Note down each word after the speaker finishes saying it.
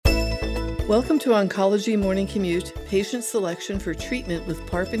Welcome to Oncology Morning Commute, patient selection for treatment with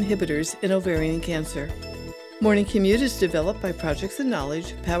PARP inhibitors in ovarian cancer. Morning Commute is developed by Projects and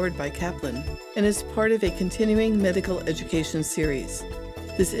Knowledge, powered by Kaplan, and is part of a continuing medical education series.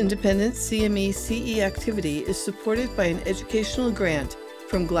 This independent CME-CE activity is supported by an educational grant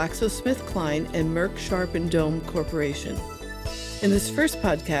from GlaxoSmithKline and Merck Sharp and Dohme Corporation. In this first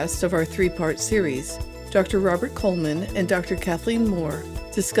podcast of our three-part series, Dr. Robert Coleman and Dr. Kathleen Moore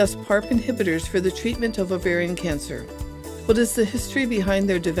discuss PARP inhibitors for the treatment of ovarian cancer. What is the history behind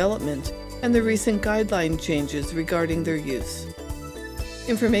their development and the recent guideline changes regarding their use?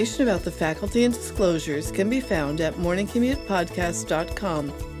 Information about the faculty and disclosures can be found at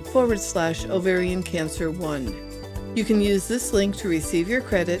morningcommutepodcast.com/ovarian cancer 1. You can use this link to receive your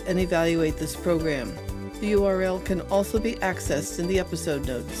credit and evaluate this program. The URL can also be accessed in the episode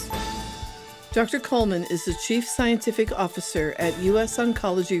notes. Dr. Coleman is the Chief Scientific Officer at U.S.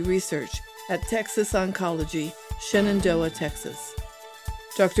 Oncology Research at Texas Oncology, Shenandoah, Texas.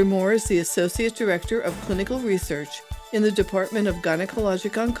 Dr. Moore is the Associate Director of Clinical Research in the Department of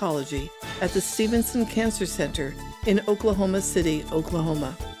Gynecologic Oncology at the Stevenson Cancer Center in Oklahoma City,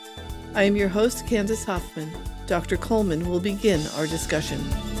 Oklahoma. I am your host, Candace Hoffman. Dr. Coleman will begin our discussion.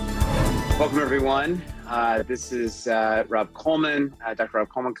 Welcome, everyone. This is Rob Coleman, Dr. Rob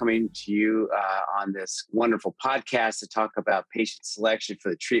Coleman, coming to you on this wonderful podcast to talk about patient selection for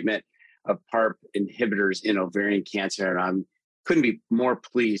the treatment of PARP inhibitors in ovarian cancer. And I couldn't be more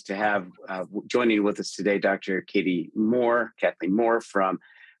pleased to have joining with us today Dr. Kathleen Moore from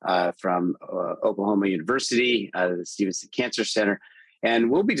Oklahoma University, the Stevenson Cancer Center.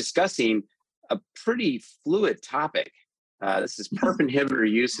 And we'll be discussing a pretty fluid topic. This is PARP inhibitor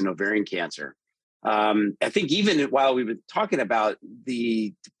use in ovarian cancer. I think even while we've been talking about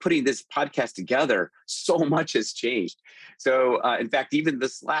putting this podcast together, so much has changed. So, in fact, even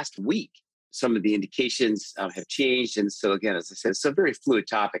this last week, some of the indications have changed. And so, again, as I said, it's a very fluid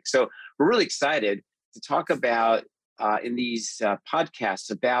topic. So we're really excited to talk about in these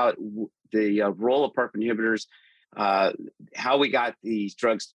podcasts about the role of PARP inhibitors, how we got these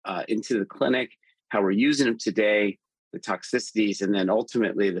drugs into the clinic, how we're using them today, the toxicities, and then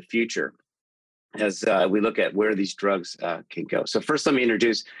ultimately the future as we look at where these drugs can go. So first, let me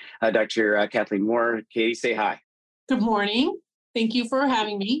introduce Dr. Kathleen Moore. Katie, say hi. Good morning. Thank you for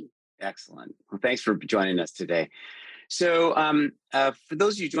having me. Excellent. Well, thanks for joining us today. So for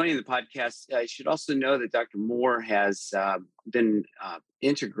those of you joining the podcast, you should also know that Dr. Moore has been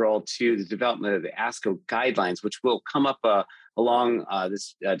integral to the development of the ASCO guidelines, which will come up along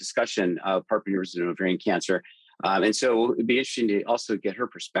this discussion of PARP inhibitors in ovarian cancer. And so it'd be interesting to also get her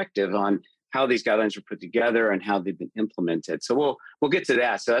perspective on how these guidelines were put together and how they've been implemented. So we'll get to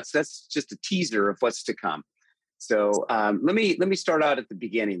that. So that's just a teaser of what's to come. So let me start out at the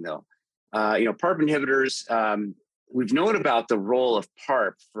beginning, though. PARP inhibitors. We've known about the role of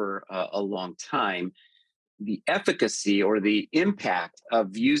PARP for a long time. The efficacy or the impact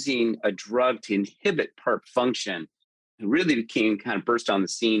of using a drug to inhibit PARP function really burst on the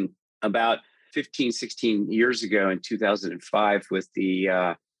scene about 15, 16 years ago in 2005 with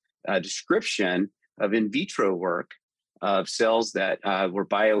the description of in vitro work of cells that were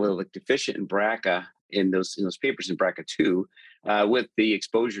biallelic deficient in BRCA in those papers in BRCA2 with the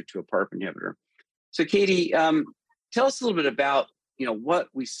exposure to a PARP inhibitor. So, Katie, tell us a little bit about what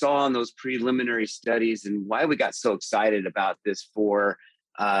we saw in those preliminary studies and why we got so excited about this for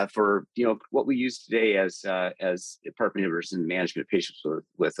what we use today as PARP inhibitors in management of patients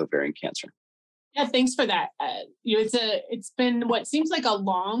with ovarian cancer. Yeah, thanks for that. It's been what seems like a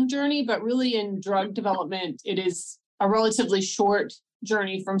long journey, but really in drug development, it is a relatively short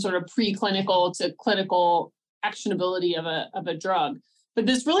journey from sort of preclinical to clinical actionability of a drug. But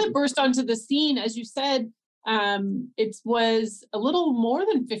this really burst onto the scene, as you said. It was a little more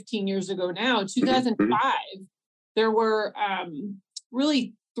than 15 years ago now, 2005. There were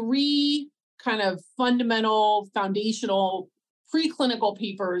really three kind of fundamental, foundational preclinical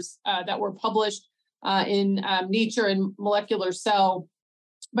papers that were published in Nature and Molecular Cell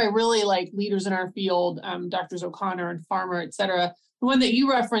by really leaders in our field, Drs. O'Connor and Farmer, et cetera. The one that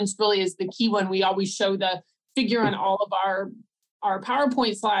you referenced really is the key one. We always show the figure on all of our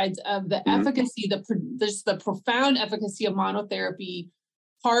PowerPoint slides of the efficacy, the profound efficacy of monotherapy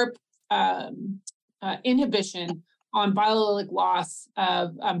PARP inhibition on biallelic loss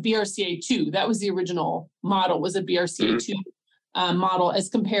of BRCA2. That was the original model, was a BRCA2 model as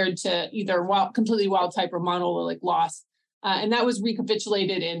compared to either completely wild type or monoallelic loss. And that was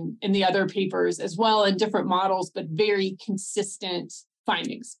recapitulated in the other papers as well in different models, but very consistent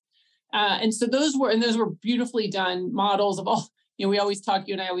findings. And so those were beautifully done models of all, you and I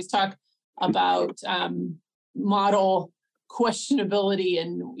always talk about model questionability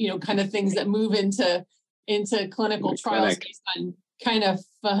and, kind of things that move into clinical trials based on kind of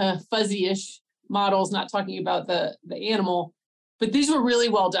fuzzy-ish models, not talking about the animal. But these were really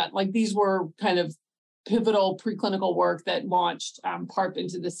well done. Like, these were kind of pivotal preclinical work that launched PARP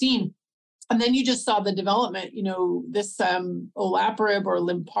into the scene. And then you just saw the development, this olaparib or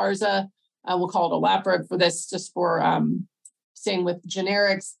Lynparza, we'll call it olaparib for this, just for staying with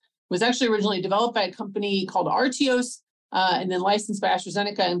generics, was actually originally developed by a company called Artios, and then licensed by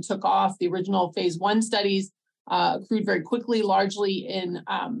AstraZeneca and took off. The original phase 1 studies accrued very quickly, largely in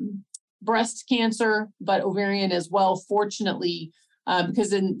breast cancer, but ovarian as well, fortunately,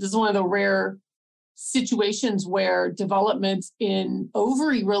 because this is one of the rare situations where development in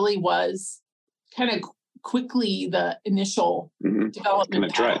ovary really was kind of quickly the initial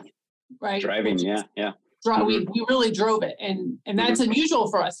development path, right? Driving, yeah. We really drove it, and that's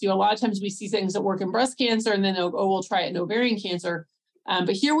unusual for us. A lot of times we see things that work in breast cancer, and then we'll try it in ovarian cancer.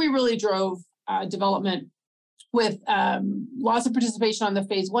 But here we really drove development with lots of participation on the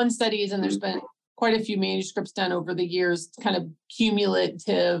phase 1 studies, and there's been quite a few manuscripts done over the years, kind of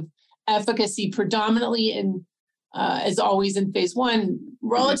cumulative efficacy, predominantly in, as always in phase 1,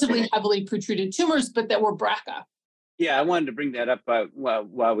 relatively heavily pretreated tumors, but that were BRCA. Yeah, I wanted to bring that up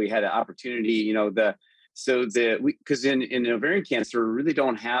while we had an opportunity. Because in ovarian cancer, we really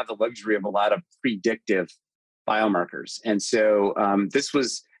don't have the luxury of a lot of predictive biomarkers, and so this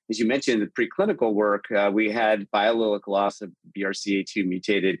was, as you mentioned, the preclinical work. We had biallelic loss of BRCA2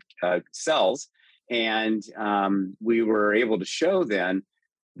 mutated cells, and we were able to show then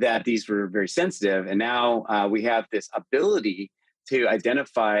that these were very sensitive. And now we have this ability to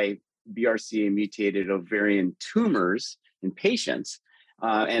identify BRCA mutated ovarian tumors in patients.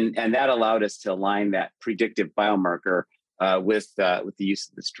 And that allowed us to align that predictive biomarker with the use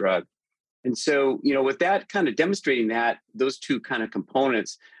of this drug. And so, with that kind of demonstrating those two kind of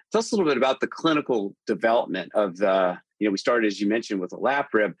components, tell us a little bit about the clinical development of we started, as you mentioned, with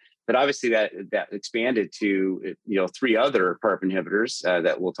olaparib, but obviously that expanded to, 3 other PARP inhibitors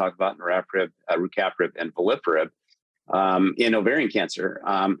that we'll talk about: niraparib, rucaparib, and veliparib in ovarian cancer.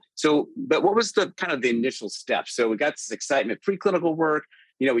 But what was the kind of the initial steps? So we got this excitement, preclinical work.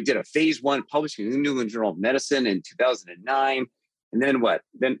 We did a phase 1 published in the New England Journal of Medicine in 2009. And then what?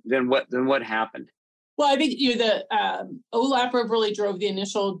 Then what happened? Well, I think the olaparib really drove the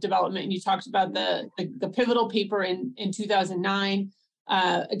initial development, and you talked about the pivotal paper in 2009.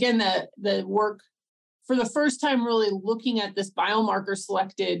 Again, the work for the first time really looking at this biomarker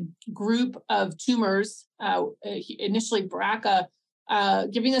selected group of tumors, initially BRCA,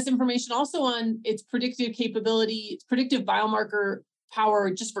 giving us information also on its predictive capability, its predictive biomarker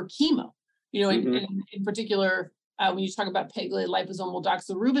power just for chemo. In particular, when you talk about pegylated liposomal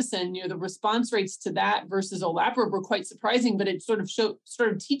doxorubicin, the response rates to that versus olaparib were quite surprising, but it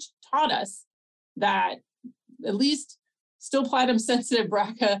taught us that at least still platinum sensitive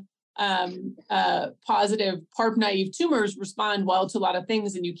BRCA positive PARP naive tumors respond well to a lot of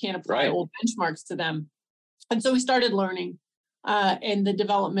things, and you can't apply old benchmarks to them. And so we started learning, and the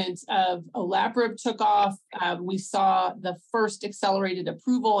development of olaparib took off. We saw the first accelerated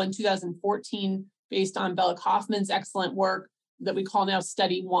approval in 2014 based on Bellick Hoffman's excellent work that we call now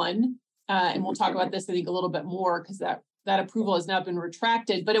Study 1. And we'll talk about this, I think, a little bit more, because that approval has now been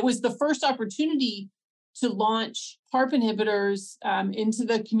retracted. But it was the first opportunity to launch PARP inhibitors into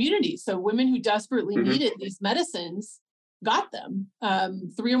the community. So women who desperately needed these medicines got them.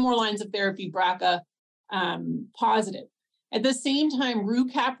 3 or more lines of therapy, BRCA positive. At the same time,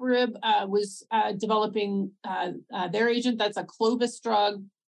 rucaparib was developing their agent. That's a Clovis drug.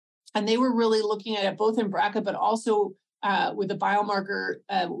 And they were really looking at it both in BRCA, but also with a biomarker,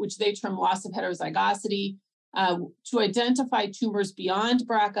 which they term loss of heterozygosity, to identify tumors beyond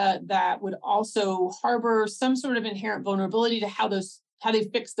BRCA that would also harbor some sort of inherent vulnerability to how they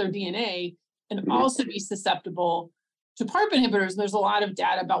fix their DNA and also be susceptible to PARP inhibitors. And there's a lot of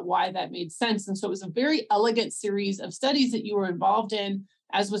data about why that made sense. And so it was a very elegant series of studies that you were involved in,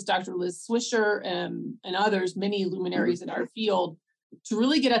 as was Dr. Liz Swisher and others, many luminaries in our field, to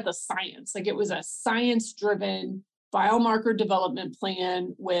really get at the science. Like, it was a science-driven biomarker development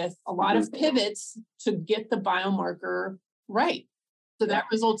plan with a lot of pivots to get the biomarker right. So that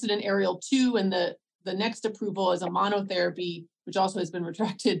resulted in Ariel 2, and the next approval is a monotherapy, which also has been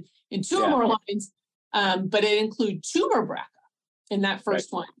retracted in 2 or more lines, but it included tumor BRCA in that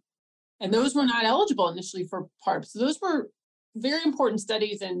first one. And those were not eligible initially for PARP. So those were very important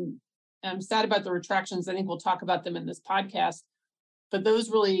studies, and I'm sad about the retractions. I think we'll talk about them in this podcast, but those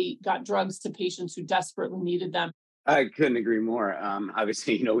really got drugs to patients who desperately needed them. I couldn't agree more.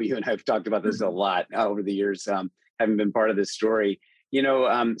 Obviously, you and I have talked about this a lot over the years, having been part of this story.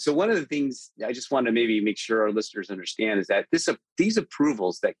 So one of the things I just want to maybe make sure our listeners understand is that these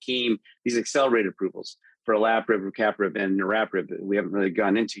approvals that came, these accelerated approvals for olaparib, rucaparib, and niraparib, that we haven't really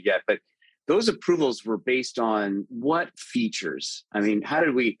gone into yet, but those approvals were based on what features? I mean,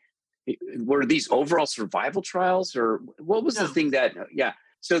 were these overall survival trials, or what was the No, thing that, yeah.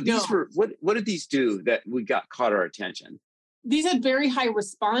 So these no. were, what did these do that caught our attention? These had very high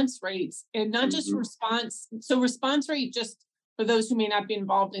response rates, and not just Hmm. response. So response rate, just for those who may not be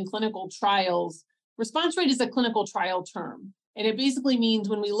involved in clinical trials, response rate is a clinical trial term. And it basically means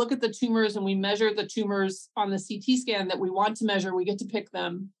when we look at the tumors and we measure the tumors on the CT scan that we want to measure, we get to pick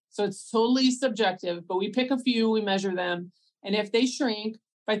them. So it's totally subjective, but we pick a few, we measure them. And if they shrink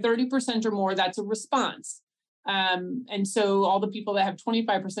by 30% or more, that's a response. And so all the people that have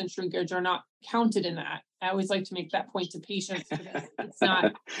 25% shrinkage are not counted in that. I always like to make that point to patients because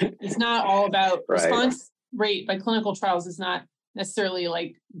it's not all about Right. response rate by clinical trials is not necessarily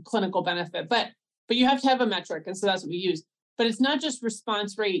like clinical benefit, but you have to have a metric. And so that's what we use. But it's not just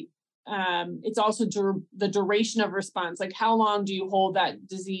response rate. It's also the duration of response. Like how long do you hold that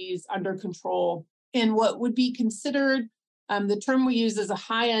disease under control? And what would be considered, the term we use is a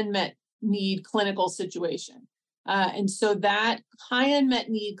high unmet need clinical situation. And so that high unmet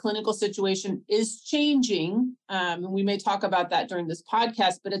need clinical situation is changing. And we may talk about that during this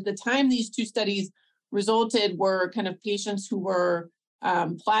podcast, but at the time these two studies resulted were kind of patients who were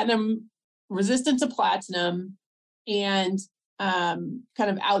platinum resistant to platinum and kind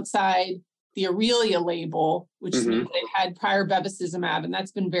of outside the Aurelia label, which means they had prior bevacizumab, and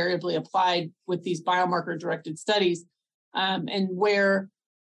that's been variably applied with these biomarker-directed studies, and where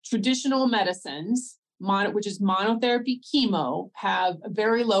traditional medicines, which is monotherapy chemo, have a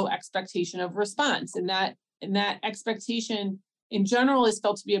very low expectation of response, and that expectation in general is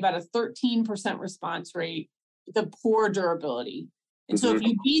felt to be about a 13% response rate with a poor durability. And so if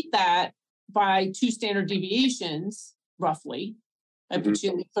you beat that by 2 standard deviations, roughly, I put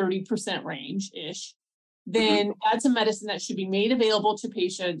you in the 30% range-ish, then that's a medicine that should be made available to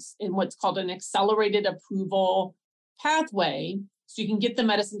patients in what's called an accelerated approval pathway. So you can get the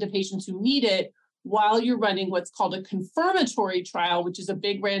medicine to patients who need it while you're running what's called a confirmatory trial, which is a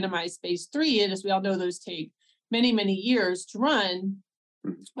big randomized phase 3. And as we all know, those take many, many years to run.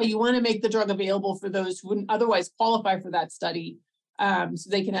 But you want to make the drug available for those who wouldn't otherwise qualify for that study, so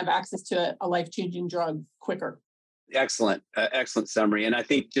they can have access to a life-changing drug quicker. Excellent summary. And I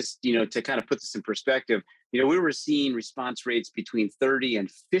think just, to kind of put this in perspective, we were seeing response rates between 30 and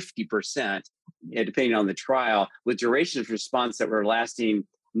 50%, depending on the trial, with durations of response that were lasting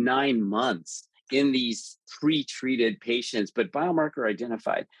 9 months in these pre-treated patients, but biomarker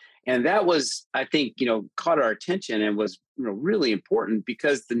identified. And that was, I think, caught our attention and was, really important,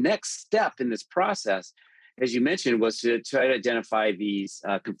 because the next step in this process, as you mentioned, was to try to identify these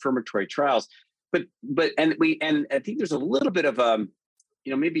confirmatory trials. But I think there's a little bit of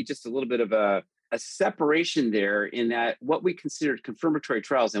maybe just a little bit of a separation there, in that what we considered confirmatory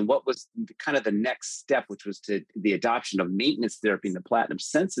trials and what was kind of the next step, which was to the adoption of maintenance therapy in the platinum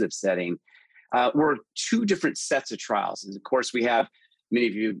sensitive setting, were 2 different sets of trials. And of course, we have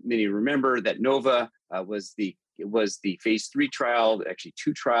many remember that NOVA was the phase 3 trial, actually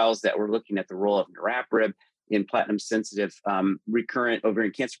 2 trials that were looking at the role of niraparib in platinum-sensitive recurrent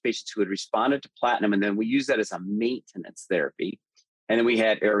ovarian cancer patients who had responded to platinum, and then we use that as a maintenance therapy. And then we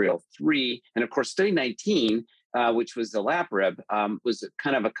had Ariel 3, and of course, Study 19, which was the olaparib, was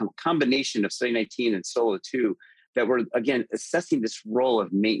kind of a combination of Study 19 and Solo 2 that were, again, assessing this role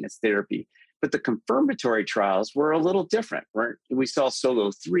of maintenance therapy. But the confirmatory trials were a little different, right? We saw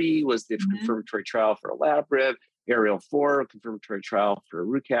Solo 3 was the confirmatory trial for olaparib, Ariel 4, confirmatory trial for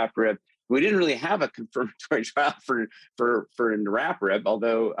rucaparib. We didn't really have a confirmatory trial for niraparib,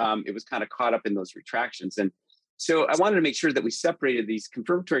 although it was kind of caught up in those retractions. And so I wanted to make sure that we separated these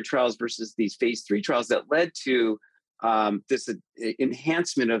confirmatory trials versus these phase 3 trials that led to this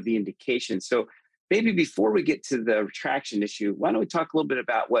enhancement of the indication. So maybe before we get to the retraction issue, why don't we talk a little bit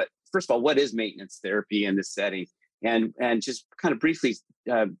about first of all, what is maintenance therapy in this setting, and just kind of briefly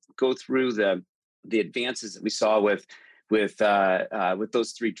go through the advances that we saw with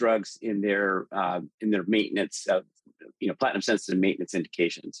those 3 drugs in their maintenance, platinum sensitive maintenance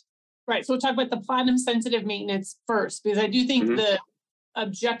indications. Right. So we'll talk about the platinum sensitive maintenance first, because I do think the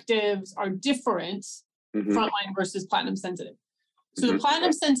objectives are different, frontline versus platinum sensitive. So the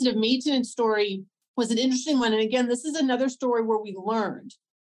platinum sensitive maintenance story was an interesting one. And again, this is another story where we learned.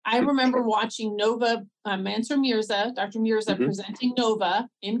 I remember watching Nova, Mansur Mirza, Dr. Mirza presenting Nova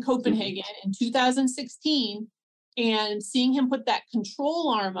in Copenhagen in 2016. and seeing him put that control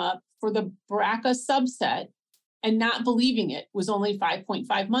arm up for the BRCA subset and not believing it was only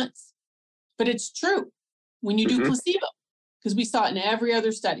 5.5 months. But it's true when you do placebo, because we saw it in every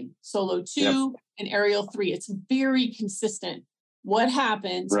other study, SOLO 2 and Ariel 3. It's very consistent. What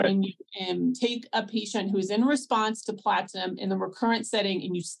happens when you take a patient who's in response to platinum in the recurrent setting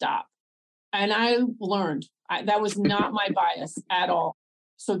and you stop? And I learned that was not my bias at all.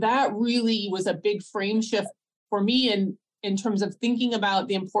 So that really was a big frame shift for me in terms of thinking about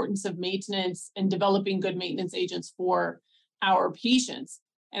the importance of maintenance and developing good maintenance agents for our patients.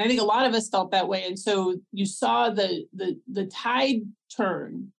 And I think a lot of us felt that way. And so you saw the tide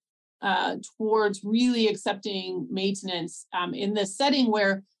turn towards really accepting maintenance in this setting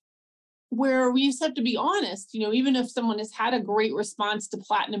where we just have to be honest, even if someone has had a great response to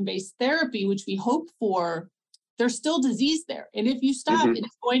platinum-based therapy, which we hope for, there's still disease there. And if you stop,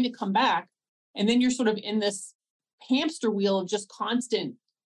 it's going to come back. And then you're sort of in this hamster wheel of just constant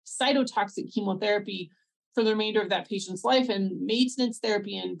cytotoxic chemotherapy for the remainder of that patient's life. And maintenance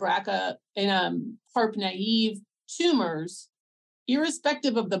therapy in BRCA and PARP naive tumors,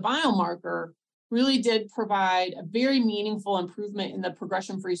 irrespective of the biomarker, really did provide a very meaningful improvement in the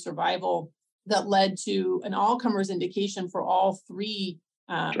progression-free survival that led to an all-comers indication for all three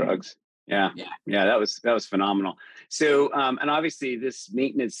drugs. Yeah, that was phenomenal. So, and obviously, this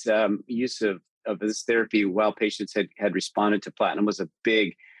maintenance use of this therapy while patients had responded to platinum was a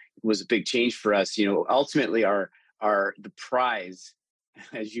big change for us. Ultimately, the prize,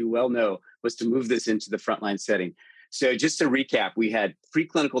 as you well know, was to move this into the frontline setting. So just to recap, we had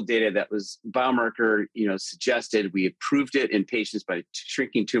preclinical data that was biomarker, suggested. We approved it in patients by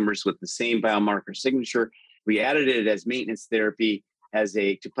shrinking tumors with the same biomarker signature. We added it as maintenance therapy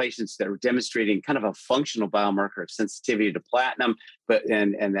to patients that were demonstrating kind of a functional biomarker of sensitivity to platinum,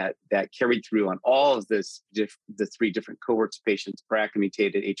 and that carried through on all of the three different cohorts of patients: BRCA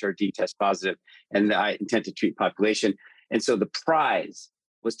mutated, HRD test positive, and the intent to treat population. And so the prize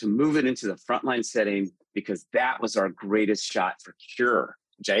was to move it into the frontline setting, because that was our greatest shot for cure,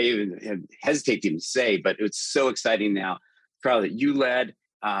 which I even hesitate to even say, but it's so exciting now. The trial that you led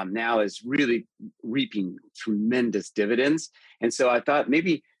now is really reaping tremendous dividends. And so I thought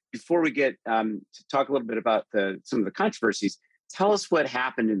maybe before we get to talk a little bit about some of the controversies, tell us what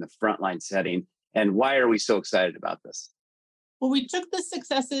happened in the frontline setting and why are we so excited about this? Well, we took the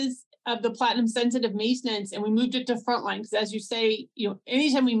successes of the platinum sensitive maintenance and we moved it to frontline, because as you say,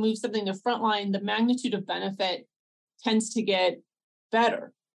 anytime we move something to frontline, the magnitude of benefit tends to get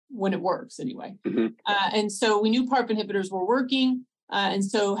better when it works anyway. And so we knew PARP inhibitors were working. And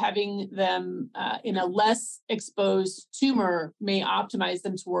so having them in a less exposed tumor may optimize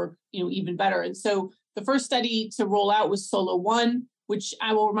them to work, even better. And so the first study to roll out was SOLO 1, which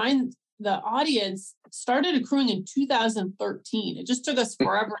I will remind the audience started accruing in 2013. It just took us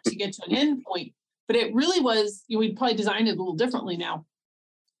forever to get to an endpoint, but it really was, we'd probably designed it a little differently now.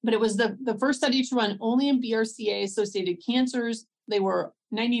 But it was the first study to run only in BRCA-associated cancers. They were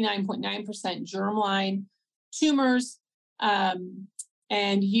 99.9% germline tumors,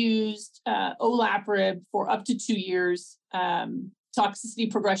 and used olaparib for up to 2 years, toxicity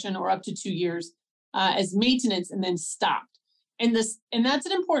progression or up to 2 years as maintenance, and then stopped. And that's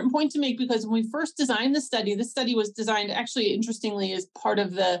an important point to make, because when we first designed this study was designed actually, interestingly, as part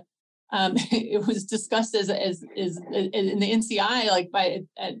of the, it was discussed as in the NCI, like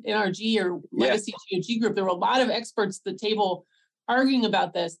at NRG or Legacy GOG group. There were a lot of experts at the table arguing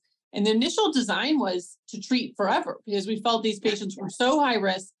about this. And the initial design was to treat forever, because we felt these patients were so high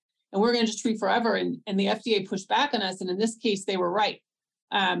risk and we're going to just treat forever. And the FDA pushed back on us. And in this case, they were right.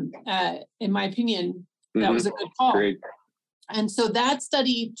 In my opinion, that was a good call. Great. And so that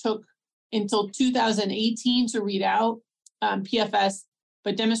study took until 2018 to read out PFS,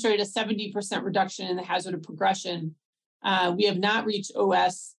 but demonstrated a 70% reduction in the hazard of progression. We have not reached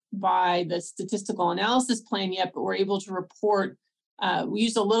OS by the statistical analysis plan yet, but we're able to report. We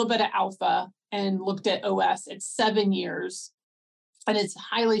used a little bit of alpha and looked at OS at 7 years, and it's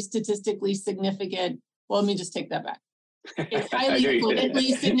highly statistically significant. Well, let me just take that back. It's highly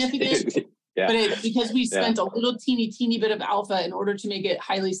clinically significant. But because we spent a little teeny bit of alpha in order to make it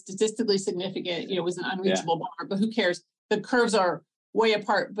highly statistically significant, it was an unreachable bar, but who cares? The curves are way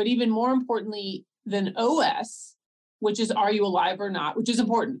apart. But even more importantly than OS, which is, are you alive or not, which is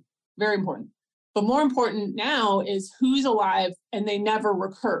important, very important. But more important now is who's alive and they never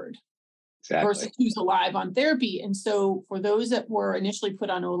recurred versus who's alive on therapy. And so for those that were initially put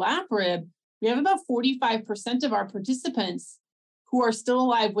on olaparib, we have about 45% of our participants who are still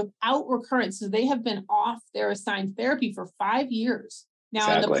alive without recurrence. So they have been off their assigned therapy for 5 years.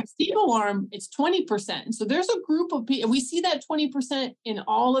 Now, in the Exactly. placebo arm, it's 20%. And so there's a group of people, we see that 20% in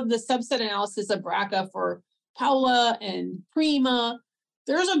all of the subset analysis of BRCA for Paula and Prima.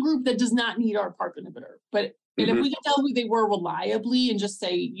 There's a group that does not need our PARP inhibitor. And if we can tell who they were reliably and just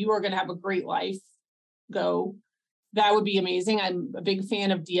say, you are going to have a great life, go, that would be amazing. I'm a big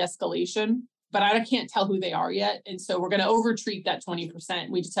fan of de-escalation, but I can't tell who they are yet. And so we're going to overtreat that 20%.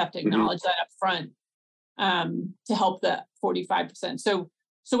 We just have to acknowledge that up front to help the 45%.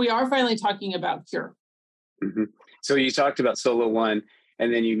 So we are finally talking about cure. So you talked about SOLO-1,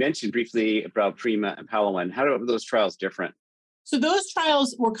 and then you mentioned briefly about Prima and Paula-1. How are those trials different? So those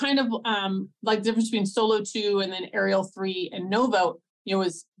trials were kind of like the difference between SOLO-2 and then Ariel-3 and Novo. It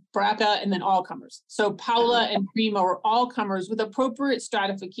was BRCA and then all comers. So Paula and Prima were all comers with appropriate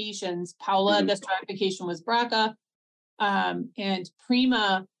stratifications. Paula, the stratification was BRCA, and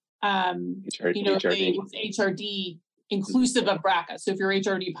Prima, it was HRD inclusive of BRCA. So if you're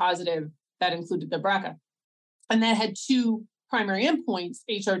HRD positive, that included the BRCA. And that had two primary endpoints,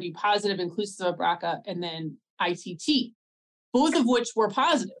 HRD positive inclusive of BRCA, and then ITT, both of which were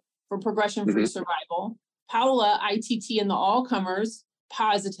positive for progression-free survival. Paula, ITT in the all-comers,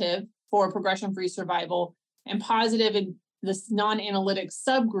 positive for progression-free survival, and positive in the non-analytic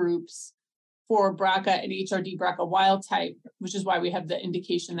subgroups for BRCA and HRD BRCA wild type, which is why we have the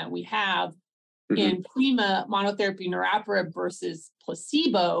indication that we have. In Prima, monotherapy niraparib versus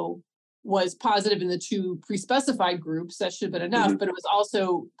placebo was positive in the two pre-specified groups. That should have been enough, but it was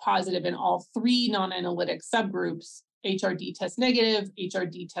also positive in all three non-analytic subgroups, HRD test negative,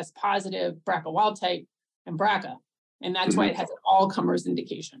 HRD test positive, BRCA wild type, and BRCA. And that's why it has an all-comers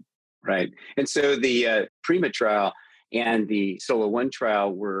indication. Right. And so the Prima trial and the SOLO-1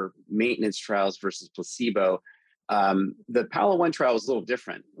 trial were maintenance trials versus placebo. The Paula-1 trial was a little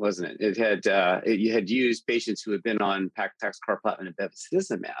different, wasn't it? You had used patients who had been on paclitaxel, carboplatin, and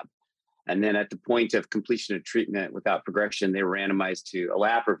bevacizumab. And then at the point of completion of treatment without progression, they were randomized to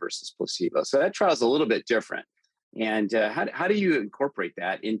olaparib versus placebo. So that trial is a little bit different. And how do you incorporate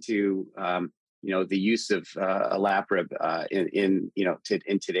that into the use of olaparib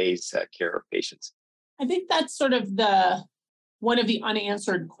in today's care of patients? I think that's sort of one of the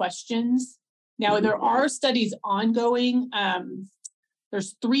unanswered questions. Now, there are studies ongoing.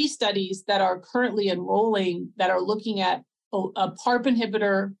 There's 3 studies that are currently enrolling that are looking at a PARP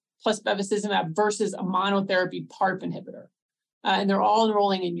inhibitor plus bevacizumab versus a monotherapy PARP inhibitor. And they're all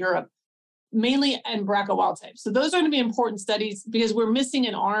enrolling in Europe, mainly in BRCA wild type. So those are going to be important studies because we're missing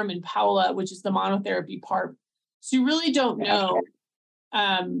an arm in Paula, which is the monotherapy PARP. So you really don't know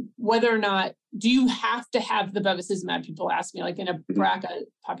whether or not, do you have to have the bevacizumab? People ask me, like in a BRCA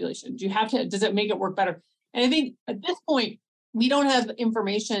population, does it make it work better? And I think at this point, we don't have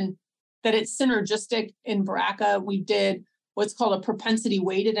information that it's synergistic in BRCA. We did what's called a propensity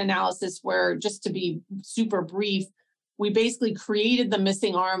weighted analysis where, just to be super brief, we basically created the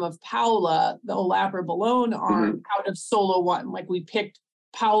missing arm of Paula, the olaparib alone arm, out of SOLO-1. Like we picked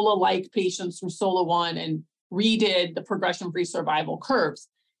Paula-like patients from SOLO-1 and redid the progression-free survival curves.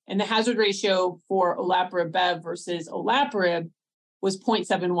 And the hazard ratio for olaparib bev versus olaparib was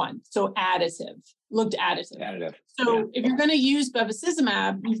 0.71. So looked additive. So if you're going to use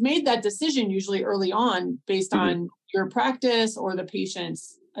bevacizumab, you've made that decision usually early on based on your practice or the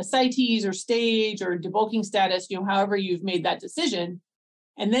patient's ascites or stage or debulking status, however you've made that decision.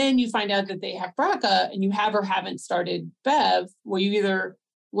 And then you find out that they have BRCA and you have or haven't started bev, well, you either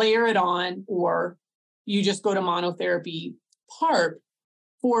layer it on or you just go to monotherapy PARP.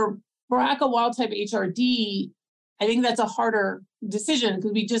 For BRCA wild type HRD, I think that's a harder decision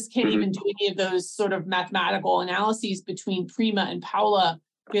because we just can't even do any of those sort of mathematical analyses between Prima and Paula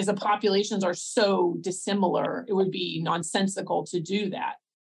because the populations are so dissimilar. It would be nonsensical to do that.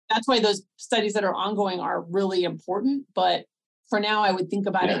 That's why those studies that are ongoing are really important. But for now, I would think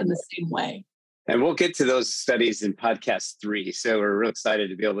about it in the same way. And we'll get to those studies in podcast 3. So we're real excited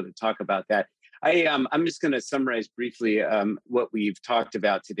to be able to talk about that. I'm just going to summarize briefly what we've talked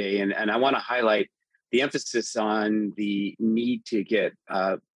about today. And I want to highlight the emphasis on the need to get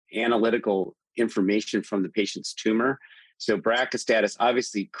analytical information from the patient's tumor. So BRCA status,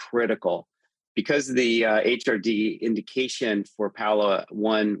 obviously critical. Because of the HRD indication for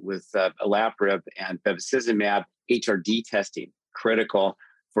Paula-1 with olaparib and bevacizumab, HRD testing, critical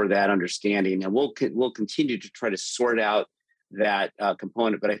for that understanding. And we'll continue to try to sort out that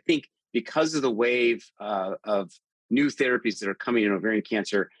component. But I think because of the wave of new therapies that are coming in ovarian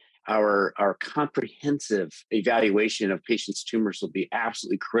cancer, our comprehensive evaluation of patients' tumors will be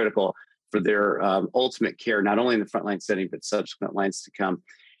absolutely critical for their ultimate care, not only in the frontline setting, but subsequent lines to come.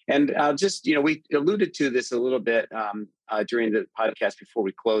 And just, we alluded to this a little bit during the podcast before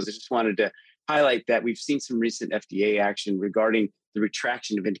we close. I just wanted to highlight that we've seen some recent FDA action regarding the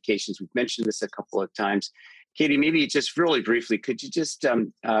retraction of indications. We've mentioned this a couple of times. Katie, maybe just really briefly, could you just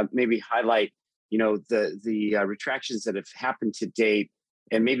maybe highlight, the retractions that have happened to date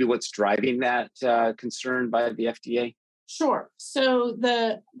and maybe what's driving that concern by the FDA? Sure. So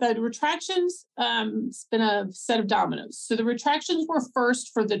the retractions, it's been a set of dominoes. So the retractions were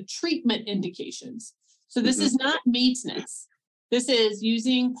first for the treatment indications. So this is not maintenance. This is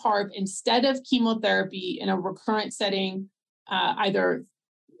using PARP instead of chemotherapy in a recurrent setting, either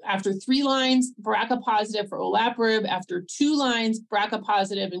after 3 lines, BRCA positive for olaparib, after 2 lines, BRCA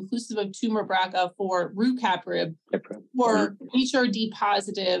positive, inclusive of tumor BRCA for rucaparib, or HRD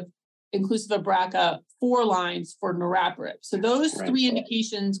positive, inclusive of BRCA, 4 lines for niraparib. So those 3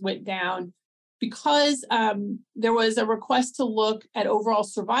 indications went down because there was a request to look at overall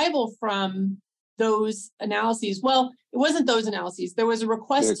survival from those analyses. Well, it wasn't those analyses. There was a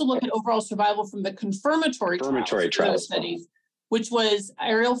request to look at overall survival from the confirmatory trials studies, which was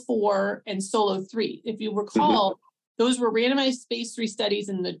Ariel 4 and Solo 3. If you recall, those were randomized phase 3 studies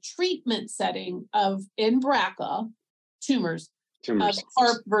in the treatment setting in BRCA tumors. Of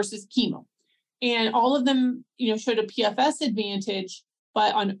PARP versus chemo. And all of them, showed a PFS advantage,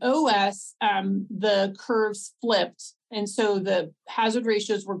 but on OS, the curves flipped. And so the hazard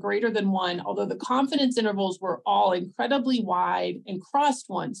ratios were greater than 1, although the confidence intervals were all incredibly wide and crossed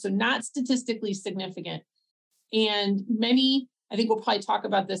 1, so not statistically significant. And I think we'll probably talk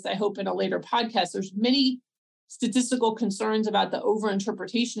about this, I hope, in a later podcast. There's many statistical concerns about the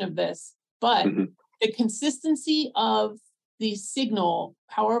overinterpretation of this, but the consistency of the signal,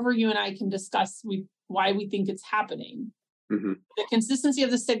 however you and I can discuss why we think it's happening. The consistency of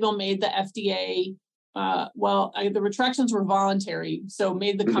the signal made the FDA, the retractions were voluntary, so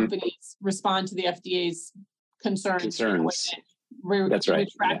made the companies respond to the FDA's concerns. That's right.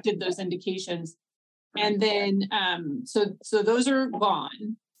 Retracted those indications. And then, so those are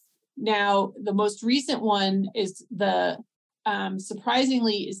gone. Now, the most recent one is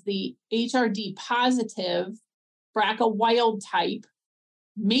surprisingly, is the HRD positive BRCA wild type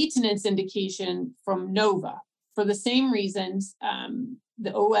maintenance indication from Nova. For the same reasons,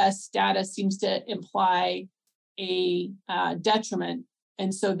 the OS data seems to imply a detriment.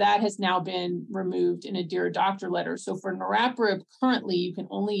 And so that has now been removed in a Dear Doctor letter. So for niraparib, currently, you can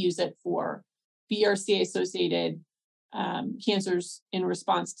only use it for BRCA-associated cancers in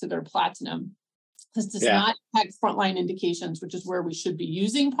response to their platinum. This does not impact frontline indications, which is where we should be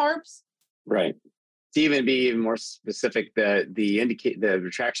using PARPs. Right. To even be even more specific, the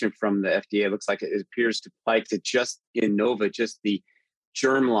retraction from the FDA looks like it appears to apply to just in Nova, just the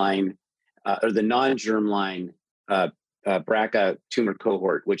germline or the non-germline BRCA tumor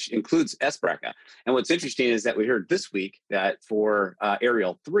cohort, which includes sBRCA. And what's interesting is that we heard this week that for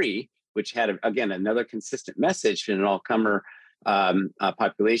Ariel 3, which had, again, another consistent message in an all-comer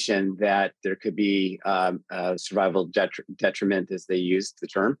population, that there could be survival detriment, as they used the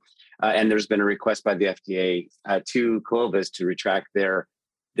term. And there's been a request by the FDA to Clovis to retract their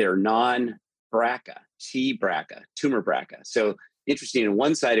non-BRCA, T-BRCA, tumor BRCA. So interesting, on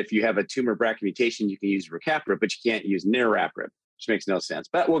one side, if you have a tumor BRCA mutation, you can use rucaparib, but you can't use niraparib, which makes no sense.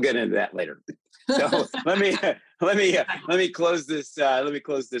 But we'll get into that later. So let me close this. Let me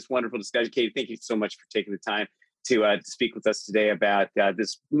close this wonderful discussion. Katie, thank you so much for taking the time to speak with us today about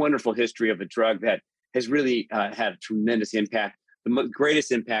this wonderful history of a drug that has really had a tremendous impact. The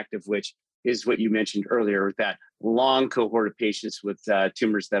greatest impact of which is what you mentioned earlier, with that long cohort of patients with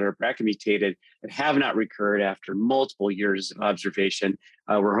tumors that are BRCA mutated that have not recurred after multiple years of observation.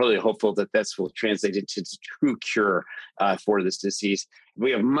 We're really hopeful that this will translate into a true cure for this disease. We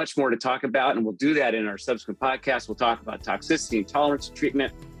have much more to talk about, and we'll do that in our subsequent podcasts. We'll talk about toxicity and tolerance to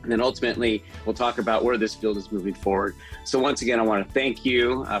treatment, and then ultimately we'll talk about where this field is moving forward. So once again, I want to thank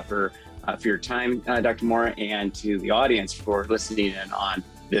you for your time, Dr. Moore, and to the audience for listening in on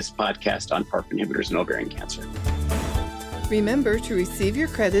this podcast on PARP inhibitors and ovarian cancer. Remember, to receive your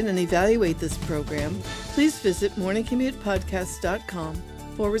credit and evaluate this program, please visit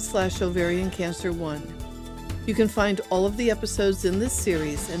morningcommutepodcast.com/ovarian cancer 1. You can find all of the episodes in this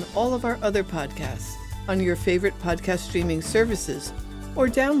series and all of our other podcasts on your favorite podcast streaming services, or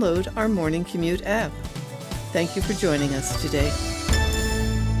download our Morning Commute app. Thank you for joining us today.